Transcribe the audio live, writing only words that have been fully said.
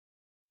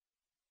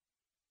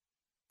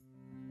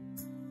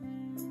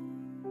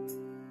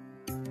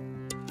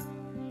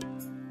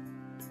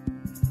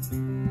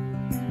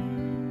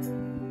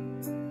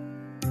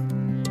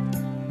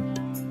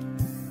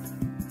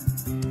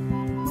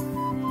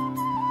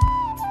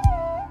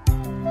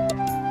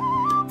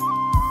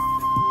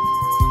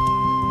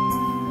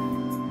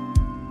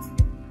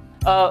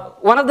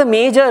one of the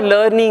major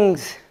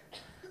learnings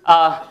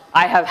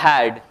I have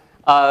had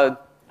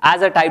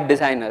as a type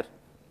designer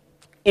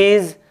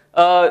is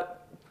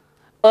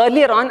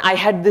earlier on I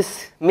had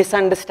this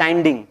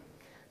misunderstanding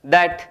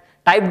that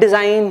type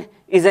design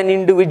is an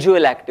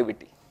individual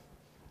activity.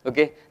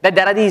 Okay, that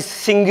there are these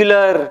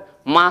singular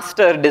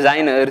master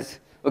designers,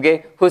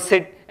 okay, who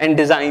sit and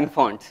design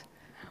fonts.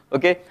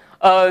 Okay,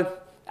 as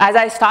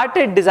I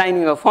started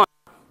designing a font,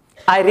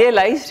 I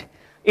realized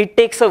it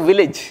takes a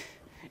village,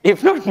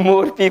 if not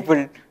more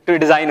people, to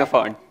design a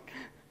font.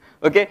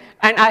 Okay,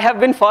 and I have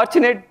been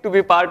fortunate to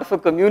be part of a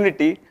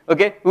community,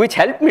 okay, which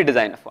helped me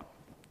design a font.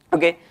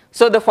 Okay,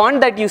 so the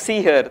font that you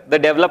see here, the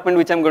development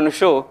which I'm going to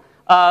show,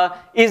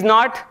 is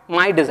not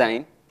my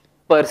design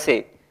per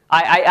se.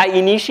 I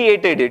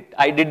initiated it.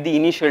 I did the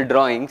initial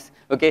drawings.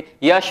 Okay,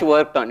 Yash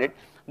worked on it.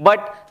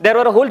 But there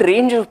were a whole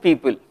range of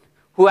people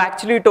who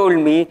actually told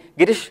me,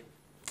 Girish,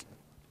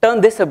 turn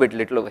this a bit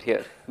little over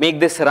here. Make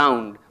this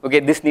round. Okay,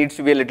 this needs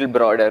to be a little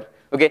broader.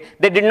 Okay,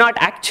 they did not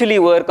actually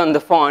work on the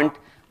font,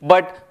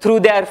 but through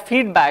their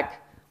feedback,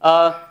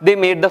 they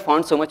made the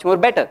font so much more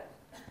better.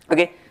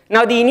 Okay,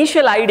 now the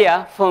initial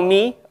idea for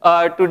me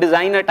to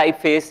design a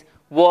typeface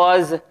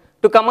was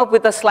to come up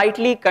with a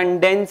slightly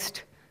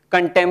condensed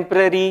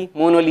contemporary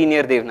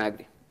monolinear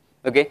Devanagari.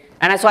 Okay,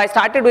 and so I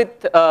started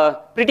with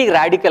pretty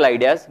radical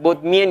ideas.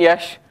 Both me and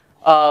Yash.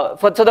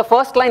 So the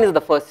first line is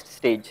the first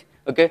stage.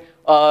 Okay,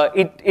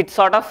 it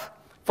sort of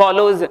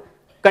follows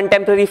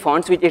contemporary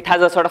fonts, which it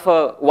has a sort of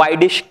a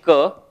wideish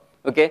curve.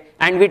 Okay,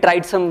 and we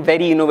tried some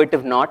very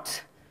innovative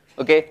knots.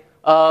 Okay,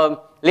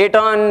 later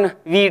on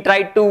we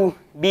tried to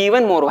be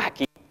even more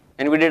wacky,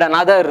 and we did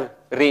another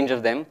range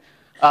of them.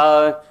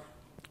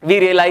 We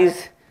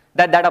realized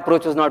that that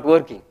approach was not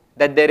working.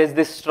 That there is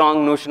this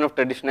strong notion of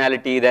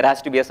traditionality, there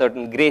has to be a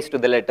certain grace to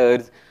the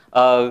letters,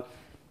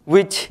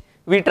 which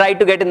we tried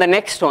to get in the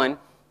next one,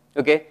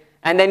 okay?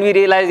 And then we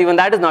realized even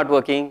that is not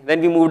working, then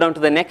we moved on to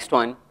the next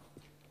one,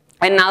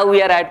 and now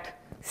we are at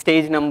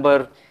stage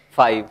number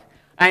 5.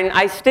 And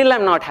I still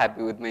am not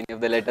happy with many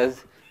of the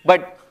letters,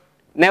 but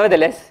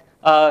nevertheless,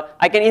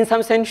 I can in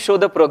some sense show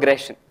the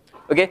progression,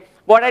 okay?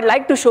 What I'd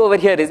like to show over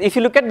here is, if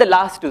you look at the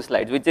last 2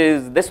 slides, which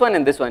is this one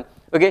and this one,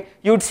 okay?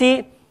 You'd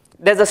see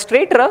there's a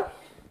straight row.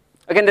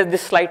 Again, there's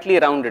this slightly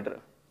rounded row,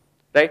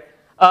 right?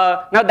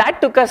 Now that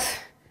took us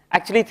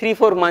actually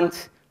 3-4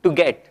 months to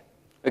get,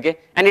 okay?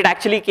 And it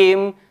actually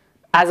came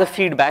as a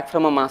feedback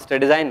from a master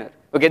designer.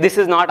 Okay, this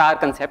is not our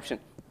conception.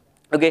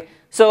 Okay,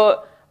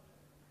 so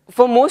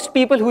for most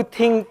people who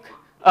think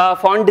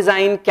font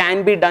design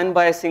can be done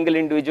by a single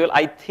individual,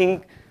 I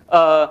think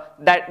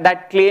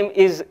that claim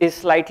is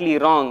slightly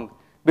wrong,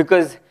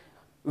 because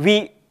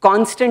we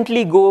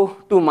constantly go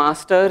to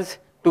masters,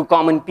 to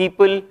common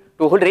people,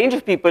 to a whole range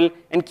of people,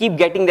 and keep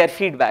getting their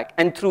feedback.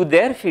 And through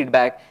their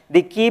feedback,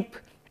 they keep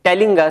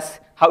telling us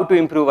how to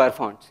improve our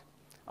fonts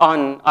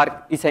on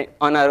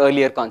our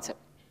earlier concept.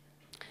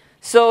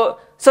 So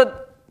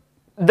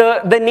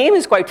the name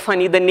is quite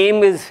funny. The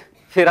name is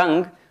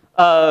Firang.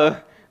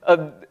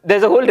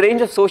 There's a whole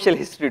range of social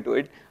history to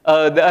it.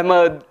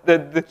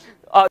 The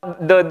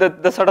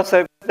sort of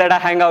circles that I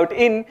hang out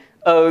in,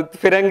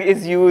 Firang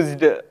is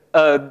used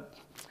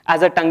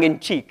as a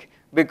tongue-in-cheek,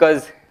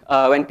 because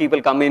when people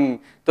come in,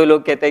 तो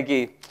लोग कहते हैं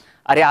कि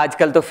अरे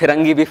आजकल तो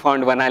फिरंगी भी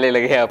font बनाने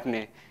लगे हैं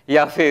अपने,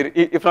 या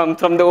फिर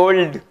from the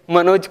old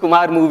Manoj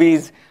Kumar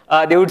movies,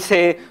 they would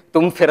say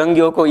तुम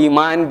फिरंगियों को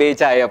ईमान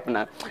बेचा है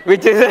अपना,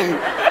 which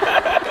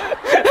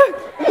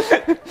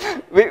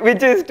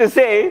is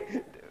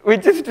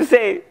to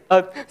say,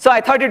 so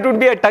I thought it would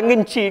be a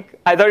tongue-in-cheek.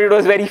 I thought it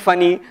was very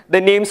funny.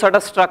 The name sort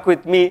of struck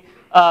with me.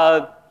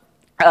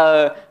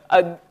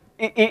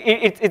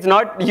 It's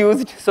not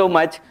used so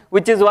much,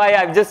 which is why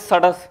I've just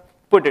sort of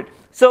put it.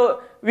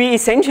 So we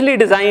essentially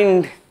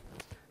designed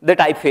the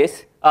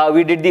typeface.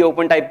 We did the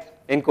OpenType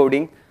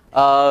encoding.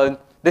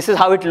 This is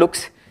how it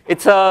looks.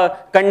 It's a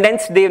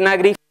condensed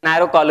Devanagari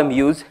narrow column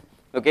use.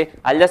 Okay,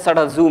 I'll just sort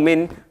of zoom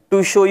in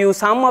to show you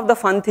some of the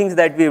fun things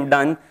that we've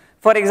done.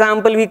 For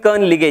example, we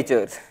kern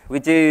ligatures,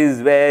 which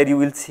is where you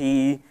will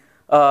see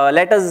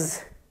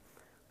letters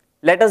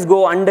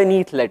go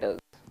underneath letters.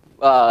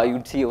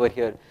 You'd see over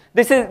here.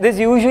 This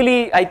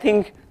usually, I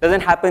think,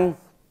 doesn't happen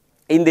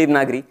in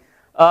Devanagari.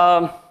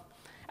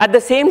 At the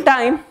same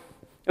time,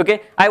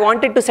 okay, I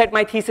wanted to set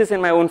my thesis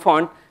in my own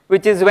font,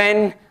 which is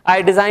when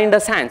I designed a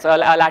sans, a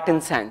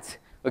Latin sans.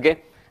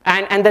 Okay,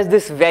 and there's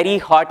this very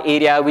hot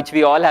area which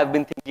we all have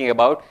been thinking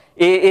about,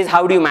 is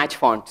how do you match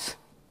fonts?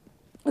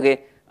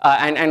 Okay,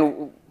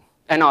 and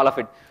all of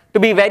it. To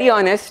be very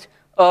honest,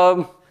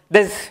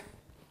 there's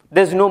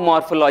no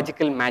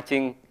morphological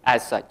matching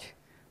as such.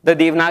 The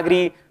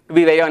Devanagari, to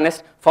be very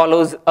honest,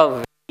 follows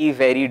a very,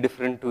 very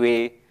different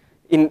way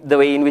in the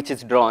way in which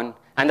it's drawn,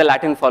 and the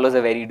Latin follows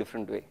a very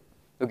different way.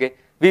 Okay,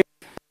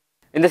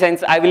 in the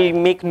sense, I will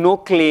make no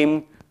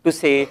claim to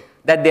say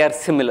that they are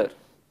similar,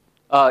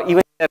 even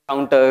in their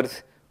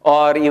counters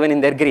or even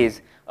in their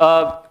grays.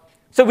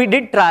 So we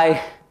did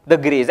try the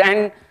grays,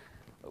 and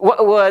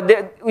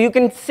you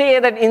can say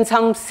that in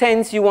some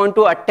sense you want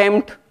to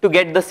attempt to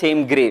get the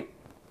same gray.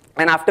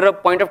 And after a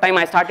point of time,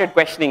 I started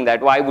questioning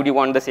that. Why would you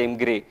want the same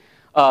gray?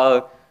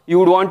 You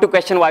would want to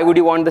question why would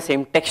you want the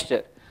same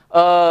texture.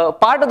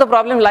 Part of the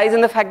problem lies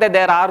in the fact that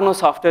there are no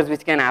softwares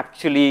which can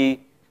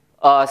actually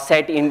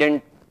set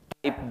indent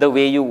type the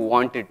way you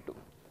want it to.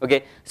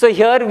 Okay, so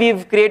here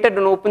we've created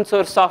an open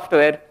source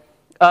software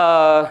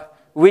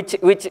which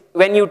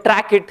when you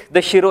track it,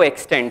 the Shiro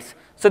extends.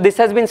 So this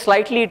has been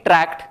slightly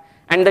tracked,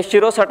 and the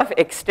Shiro sort of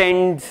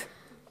extends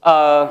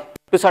to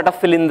sort of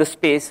fill in the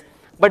space.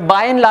 But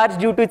by and large,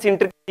 due to its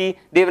intricacy,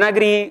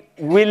 Devanagari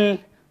will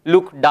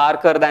look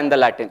darker than the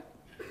Latin.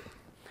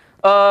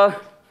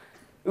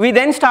 We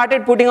then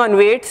started putting on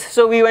weights.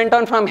 So we went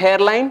on from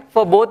hairline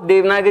for both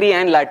Devanagari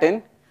and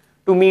Latin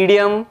to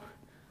medium,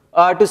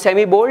 to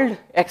semi-bold,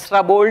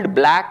 extra bold,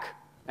 black,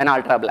 and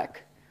ultra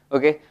black.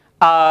 Okay.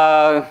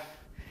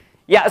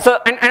 Yeah. So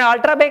and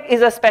ultra black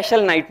is a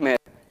special nightmare,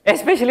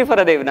 especially for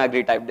a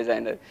Devanagari type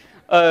designer.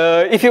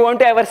 If you want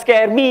to ever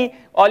scare me,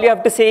 all you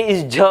have to say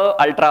is J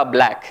ultra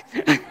black,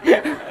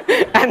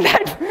 and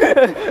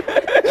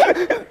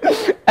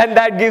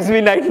that gives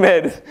me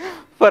nightmares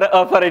for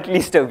at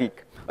least a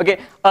week. Okay,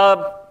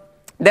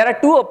 there are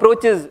two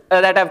approaches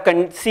that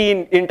I've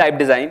seen in type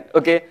design.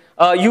 Okay,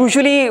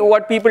 usually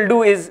what people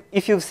do is,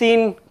 if you've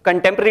seen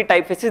contemporary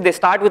typefaces, they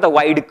start with a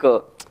wide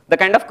curve, the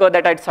kind of curve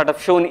that I'd sort of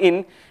shown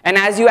in, and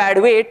as you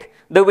add weight,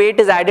 the weight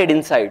is added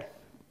inside.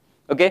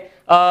 Okay,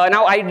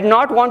 now I did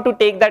not want to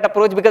take that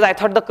approach because I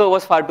thought the curve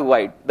was far too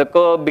wide. The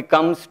curve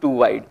becomes too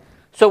wide.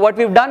 So what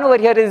we've done over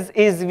here is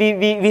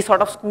we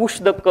sort of squish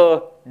the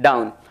curve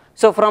down.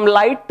 So from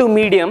light to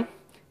medium,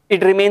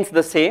 it remains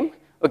the same.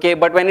 Okay,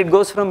 but when it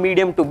goes from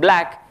medium to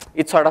black,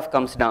 it sort of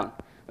comes down.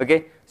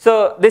 Okay,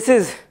 so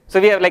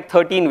we have like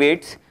 13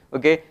 weights.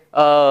 Okay,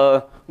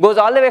 goes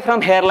all the way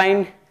from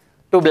hairline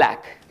to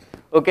black.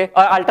 Okay,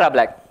 or ultra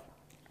black.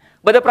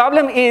 But the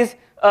problem is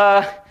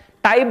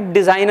type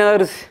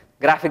designers,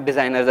 graphic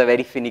designers are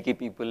very finicky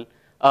people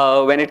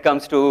when it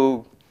comes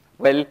to,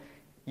 well,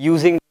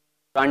 using,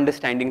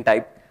 understanding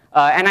type.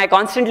 And I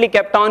constantly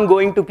kept on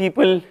going to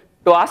people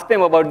to ask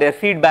them about their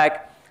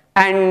feedback,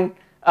 and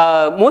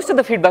most of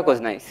the feedback was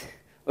nice.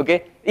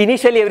 Okay,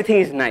 initially everything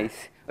is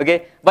nice.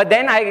 Okay, but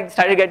then I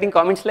started getting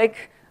comments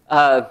like,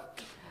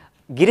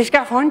 Girish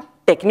ka font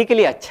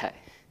technically अच्छा है.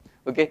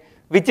 Okay,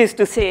 which is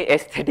to say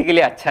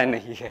aesthetically अच्छा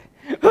नहीं है.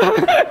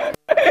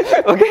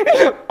 Okay,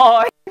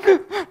 or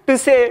to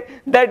say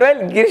that, well,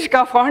 Girish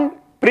ka font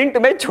print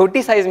में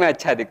छोटी size में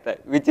अच्छा दिखता है,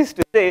 which is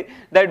to say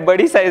that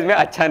बड़ी size में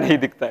अच्छा नहीं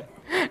दिखता है.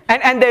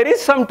 And there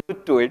is some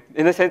truth to it,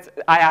 in the sense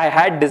I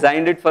had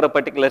designed it for a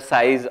particular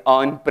size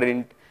on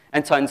print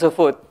and so on and so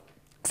forth.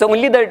 So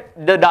only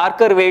the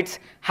darker weights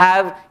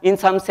have, in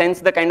some sense,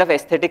 the kind of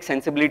aesthetic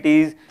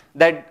sensibilities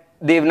that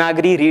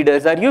Devanagari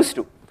readers are used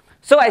to.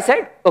 So I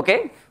said,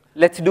 okay,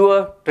 let's do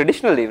a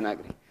traditional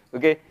Devanagari.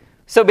 Okay,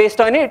 so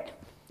based on it,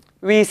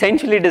 we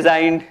essentially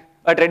designed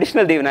a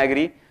traditional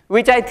Devanagari,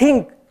 which I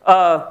think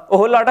a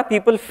whole lot of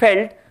people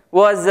felt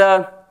was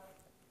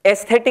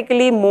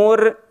aesthetically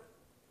more,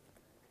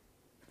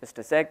 just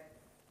a sec,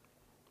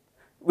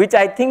 which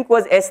I think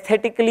was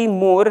aesthetically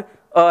more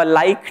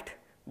liked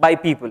by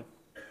people.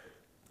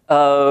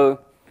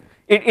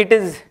 It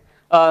is,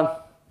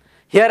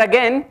 here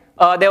again,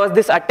 there was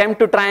this attempt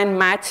to try and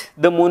match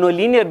the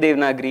monolinear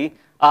Devanagari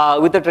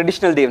with the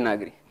traditional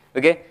Devanagari.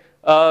 Okay,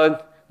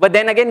 but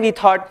then again we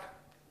thought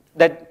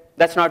that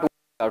that's not working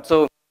out.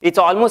 So it's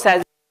almost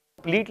as if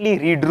we completely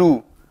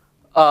redrew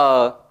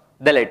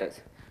the letters.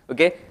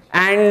 Okay,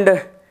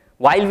 and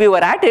while we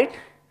were at it,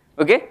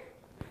 okay,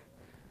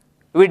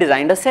 we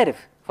designed a serif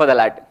for the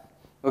Latin.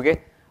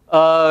 Okay,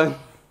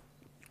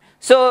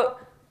 so,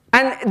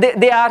 and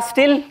they are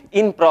still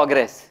in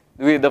progress.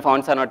 The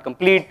fonts are not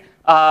complete,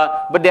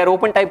 but they are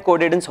open type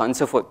coded and so on and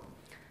so forth.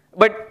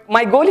 But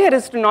my goal here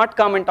is to not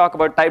come and talk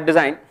about type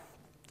design.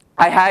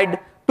 I had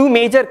two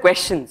major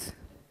questions,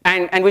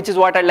 and which is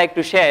what I'd like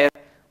to share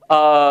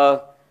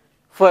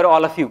for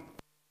all of you.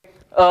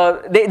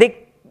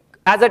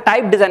 As a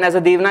type designer, as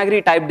a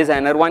Devanagari type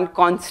designer, one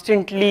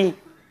constantly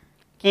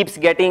keeps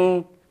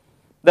getting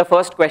the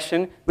first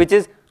question, which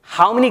is,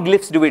 how many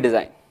glyphs do we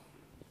design?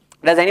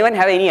 Does anyone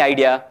have any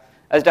idea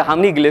as to how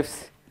many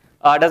glyphs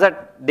does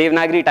a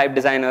Devanagari type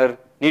designer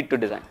need to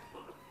design?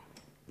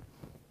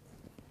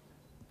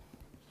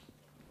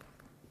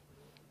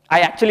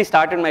 I actually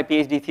started my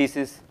PhD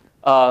thesis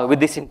with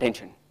this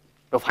intention,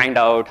 to find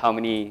out how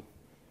many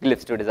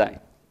glyphs to design.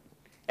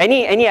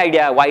 Any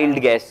idea,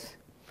 wild guess?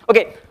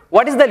 Okay,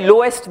 what is the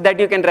lowest that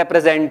you can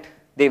represent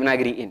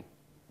Devanagari in?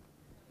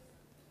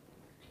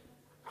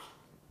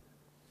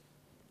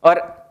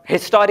 Or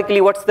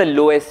historically, what's the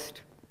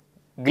lowest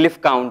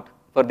glyph count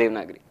for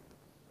Devanagari?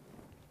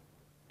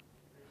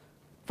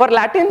 For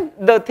Latin,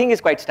 the thing is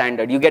quite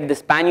standard. You get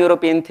this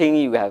pan-European thing,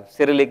 you have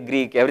Cyrillic,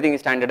 Greek, everything is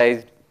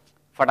standardized.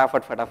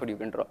 Fatafat you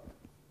can draw.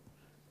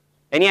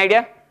 Any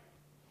idea?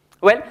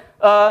 Well,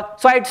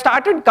 so I had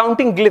started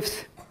counting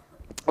glyphs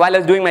while I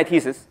was doing my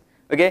thesis,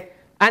 okay?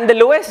 And the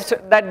lowest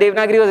that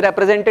Devanagari was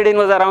represented in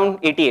was around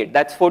 88.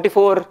 That's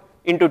 44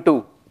 into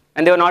 2.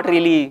 And they were not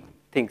really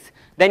things.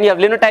 Then you have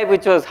linotype,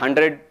 which was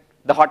 100,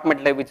 the hot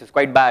metal type, which is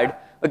quite bad.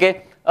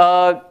 Okay,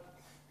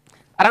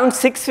 around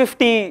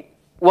 650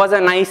 was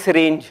a nice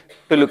range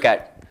to look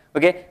at.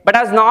 Okay, but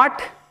I was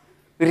not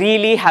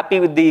really happy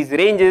with these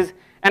ranges,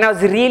 and I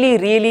was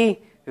really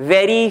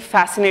very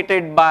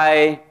fascinated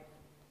by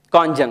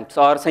conjuncts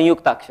or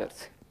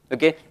sanyuktakshars.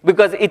 Okay,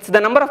 because it's the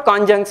number of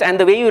conjuncts and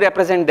the way you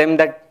represent them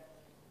that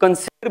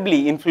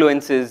considerably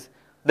influences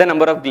the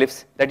number of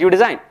glyphs that you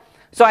design.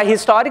 So I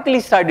historically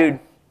studied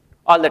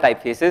all the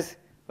typefaces,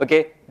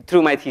 okay,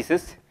 through my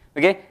thesis,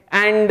 okay,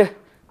 and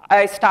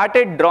I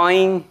started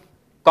drawing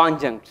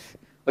conjuncts,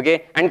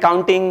 okay, and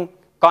counting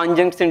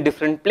conjuncts in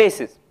different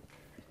places,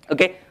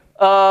 okay.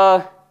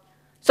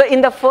 So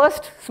in the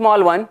first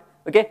small one,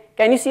 okay,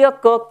 can you see a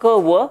k, k,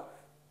 w?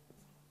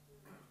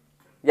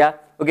 Yeah,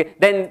 okay,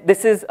 then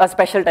this is a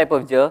special type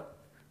of j,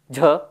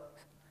 jh,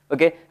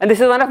 okay, and this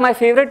is one of my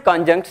favorite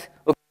conjuncts,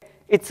 okay.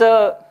 It's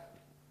a,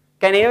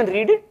 can anyone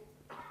read it?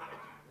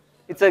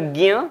 It's a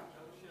gya,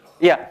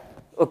 yeah,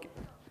 okay,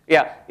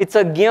 yeah, it's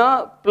a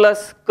gya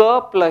plus k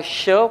plus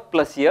sh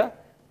plus ya,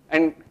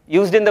 and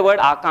used in the word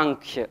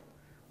akanksha,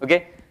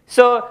 okay.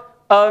 So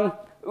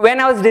when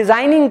I was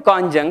designing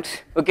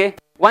conjuncts, okay,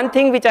 one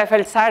thing which I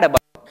felt sad about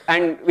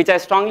and which I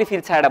strongly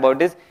feel sad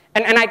about is,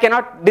 and I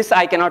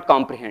cannot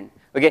comprehend,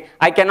 okay,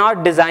 I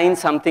cannot design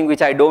something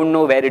which I don't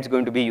know where it's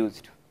going to be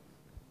used,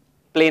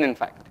 plain and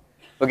fact,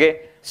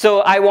 okay.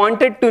 So I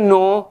wanted to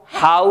know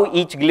how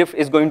each glyph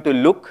is going to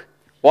look,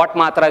 what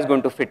matra is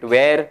going to fit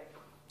where,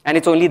 and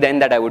it's only then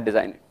that I would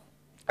design it,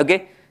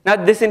 okay. Now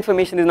this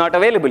information is not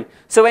available.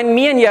 So when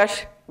me and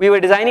Yash, we were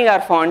designing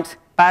our fonts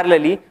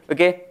parallelly,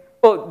 okay,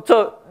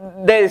 so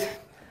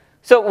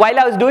while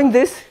I was doing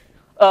this,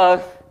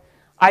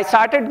 I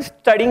started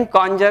studying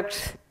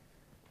conjuncts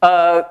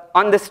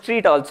on the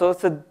street also.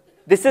 So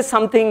this is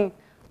something,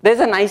 there's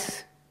a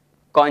nice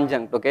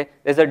conjunct, okay,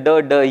 there's a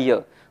d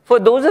here. For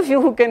those of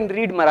you who can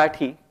read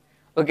Marathi,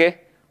 okay,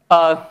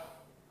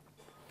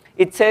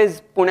 it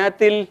says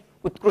पुण्यातील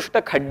उत्कृष्ट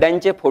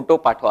खड्ड्यांचे photo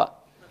पाठवा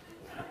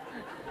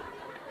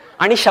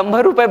आणि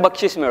 100 रुपये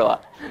बक्षीस मिळवा.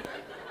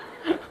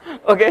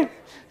 Okay,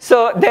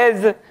 so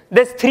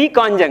there's 3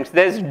 conjuncts.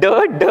 There's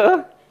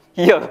d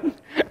here,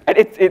 and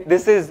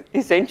this is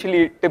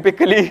essentially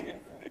typically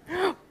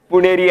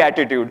Puneri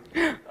attitude.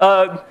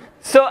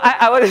 So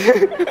I was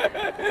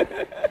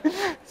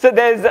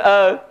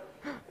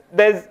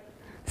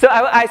so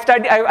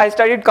I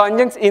studied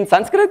conjuncts in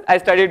Sanskrit. I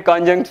studied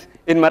conjuncts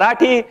in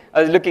Marathi.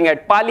 I was looking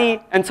at Pali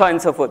and so on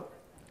and so forth.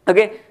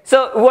 Okay,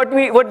 so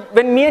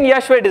when me and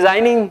Yash were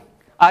designing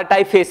our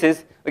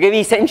typefaces, okay, we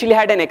essentially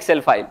had an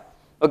Excel file.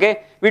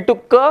 Okay, we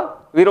took ka,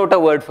 we wrote a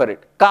word for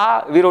it.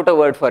 Ka, we wrote a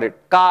word for it.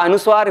 Ka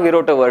anuswar, we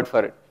wrote a word for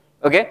it.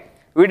 Okay,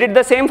 we did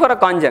the same for a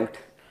conjunct.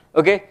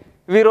 Okay,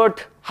 we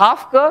wrote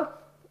half ka,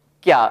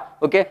 kya.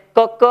 Okay,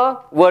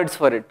 ka, words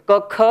for it. Ka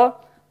kha,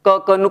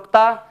 ka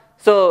nukta.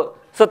 So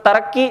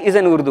tarakki is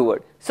an Urdu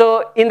word.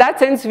 So in that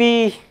sense,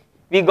 we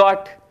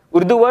got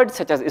Urdu words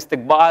such as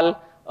istiqbal,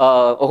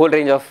 a whole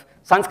range of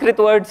Sanskrit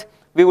words.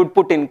 We would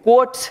put in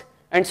quotes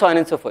and so on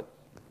and so forth.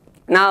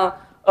 Now,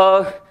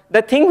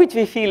 the thing which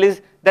we feel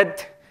is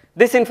that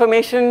this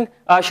information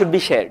should be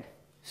shared.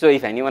 So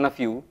if any one of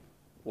you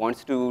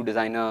wants to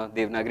design a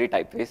Devanagari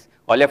typeface,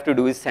 all you have to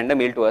do is send a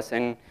mail to us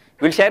and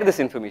we'll share this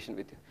information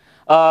with you.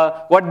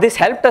 What this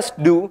helped us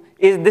do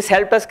is this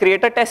helped us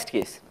create a test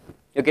case.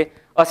 Okay,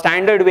 a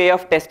standard way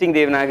of testing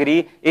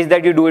Devanagari is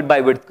that you do it by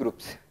width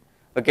groups.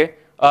 Okay,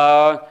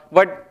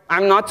 but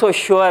I'm not so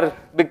sure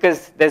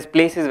because there's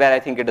places where I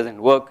think it doesn't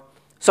work.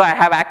 So I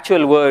have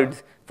actual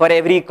words for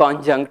every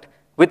conjunct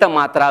with a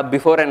matra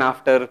before and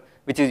after,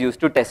 which is used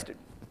to test it.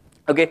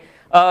 Okay,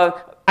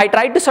 I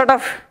tried to sort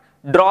of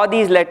draw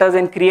these letters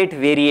and create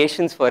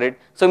variations for it.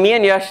 So me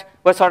and Yash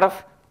were sort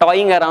of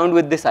toying around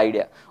with this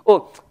idea.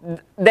 Oh,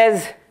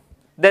 there's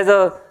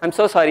a, I'm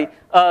so sorry,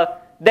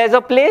 there's a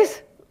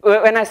place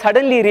when I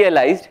suddenly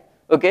realized,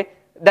 okay,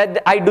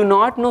 that I do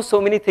not know so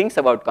many things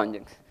about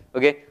conjuncts,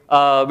 okay,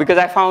 because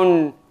I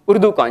found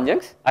Urdu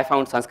conjuncts, I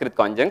found Sanskrit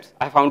conjuncts,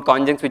 I found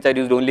conjuncts which are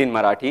used only in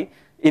Marathi,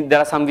 there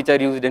are some which are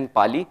used in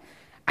Pali,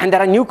 and there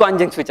are new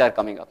conjuncts which are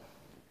coming up,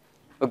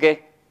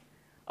 okay,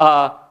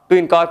 to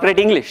incorporate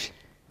English,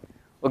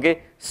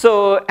 okay.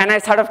 So, and I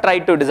sort of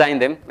tried to design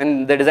them,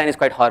 and the design is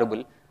quite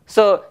horrible.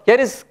 So here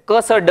is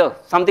cursor d,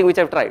 something which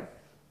I've tried,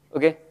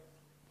 okay.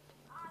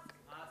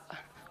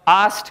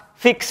 Asked,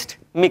 fixed,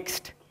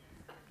 mixed,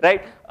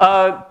 right?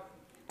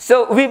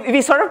 So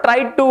we sort of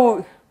tried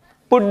to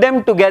put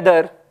them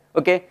together,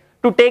 okay,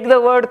 to take the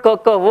word k,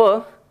 k,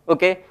 v,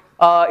 okay,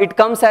 it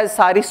comes as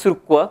sari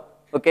surkwa,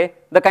 okay,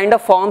 the kind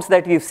of forms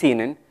that we've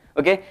seen in,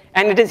 okay,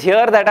 and it is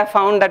here that I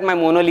found that my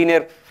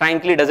monolinear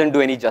frankly doesn't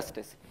do any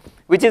justice,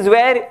 which is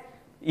where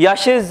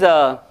Yash's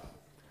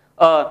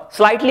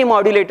slightly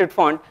modulated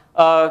font,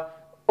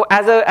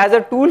 as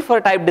a tool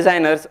for type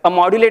designers, a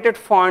modulated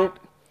font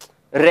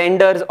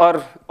renders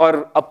or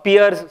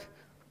appears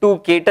to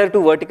cater to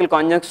vertical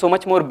conjuncts so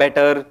much more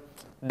better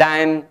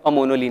than a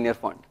monolinear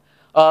font.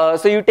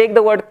 So you take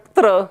the word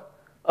tra,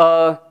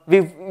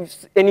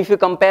 and if you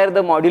compare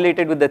the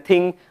modulated with the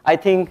thing, I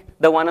think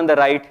the one on the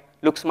right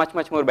looks much,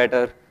 much more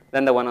better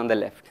than the one on the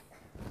left.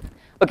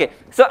 Okay,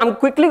 so I'm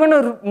quickly going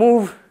to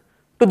move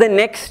to the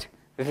next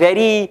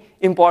very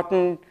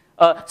important.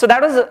 So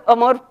that was a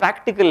more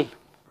practical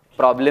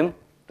problem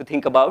to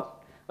think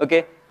about.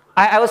 Okay,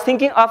 I was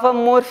thinking of a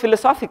more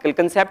philosophical,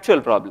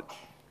 conceptual problem.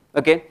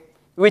 Okay,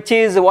 which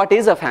is what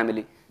is a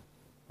family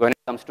when it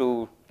comes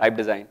to type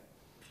design.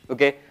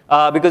 Okay,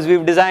 because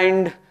we've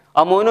designed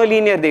a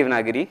monolinear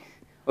Devanagari,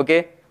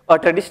 okay, a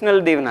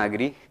traditional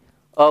Devanagari,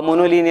 a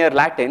monolinear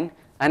Latin,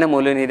 and a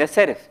monolinear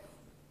serif.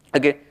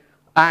 Okay,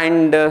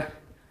 and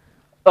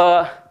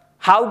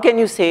how can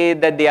you say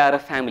that they are a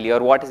family,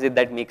 or what is it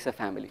that makes a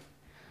family?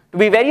 To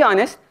be very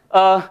honest,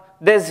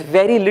 there's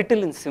very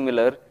little in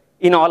similar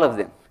in all of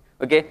them.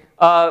 Okay,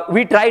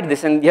 we tried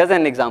this, and here's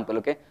an example.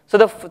 Okay, so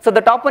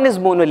the top one is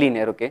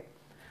monolinear. Okay,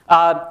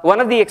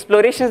 one of the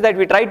explorations that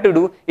we tried to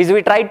do is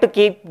we tried to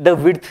keep the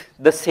width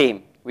the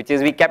same, which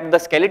is we kept the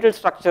skeletal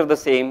structure the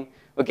same.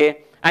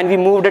 Okay, and we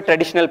moved a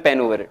traditional pen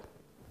over it.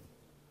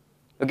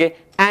 Okay,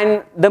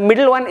 and the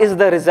middle one is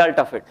the result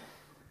of it.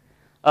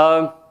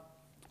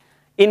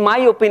 In my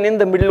opinion,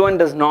 the middle one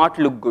does not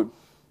look good.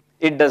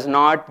 It does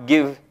not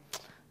give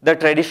the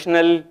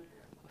traditional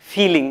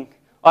feeling,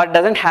 or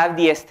doesn't have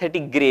the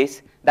aesthetic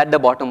grace that the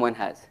bottom one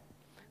has,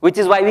 which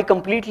is why we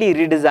completely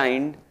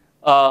redesigned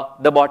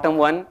the bottom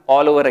one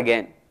all over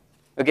again.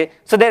 Okay,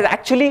 so there's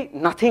actually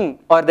nothing,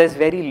 or there's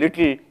very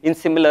little in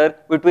similar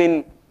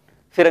between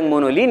Firang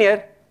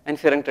monolinear and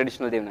Firang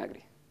traditional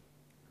Devanagari.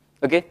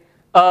 Okay,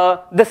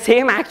 the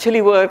same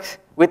actually works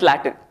with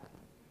Latin.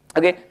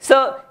 Okay,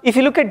 so if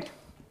you look at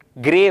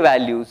gray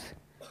values,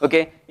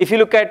 okay, if you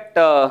look at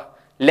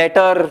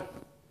letter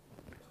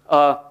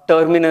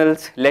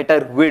terminals,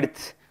 letter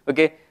widths,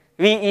 okay,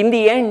 we in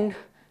the end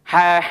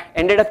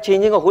ended up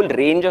changing a whole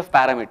range of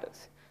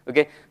parameters.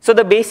 Okay, so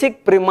the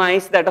basic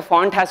premise that a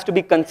font has to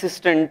be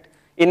consistent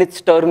in its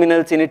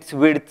terminals, in its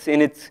widths,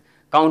 in its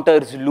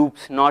counters,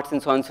 loops, knots,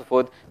 and so on and so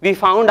forth, we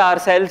found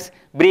ourselves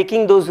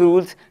breaking those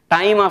rules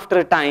time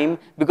after time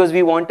because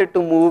we wanted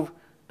to move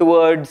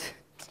towards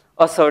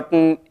a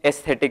certain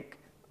aesthetic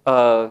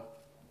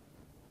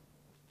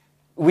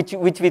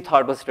which we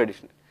thought was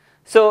traditional.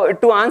 So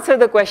to answer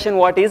the question,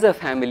 what is a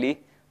family?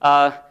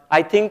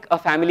 I think a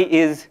family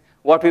is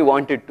what we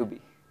want it to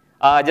be.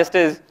 Just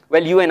as,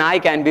 well, you and I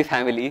can be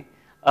family,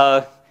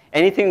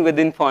 anything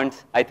within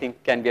fonts, I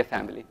think, can be a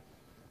family.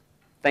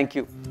 Thank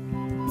you.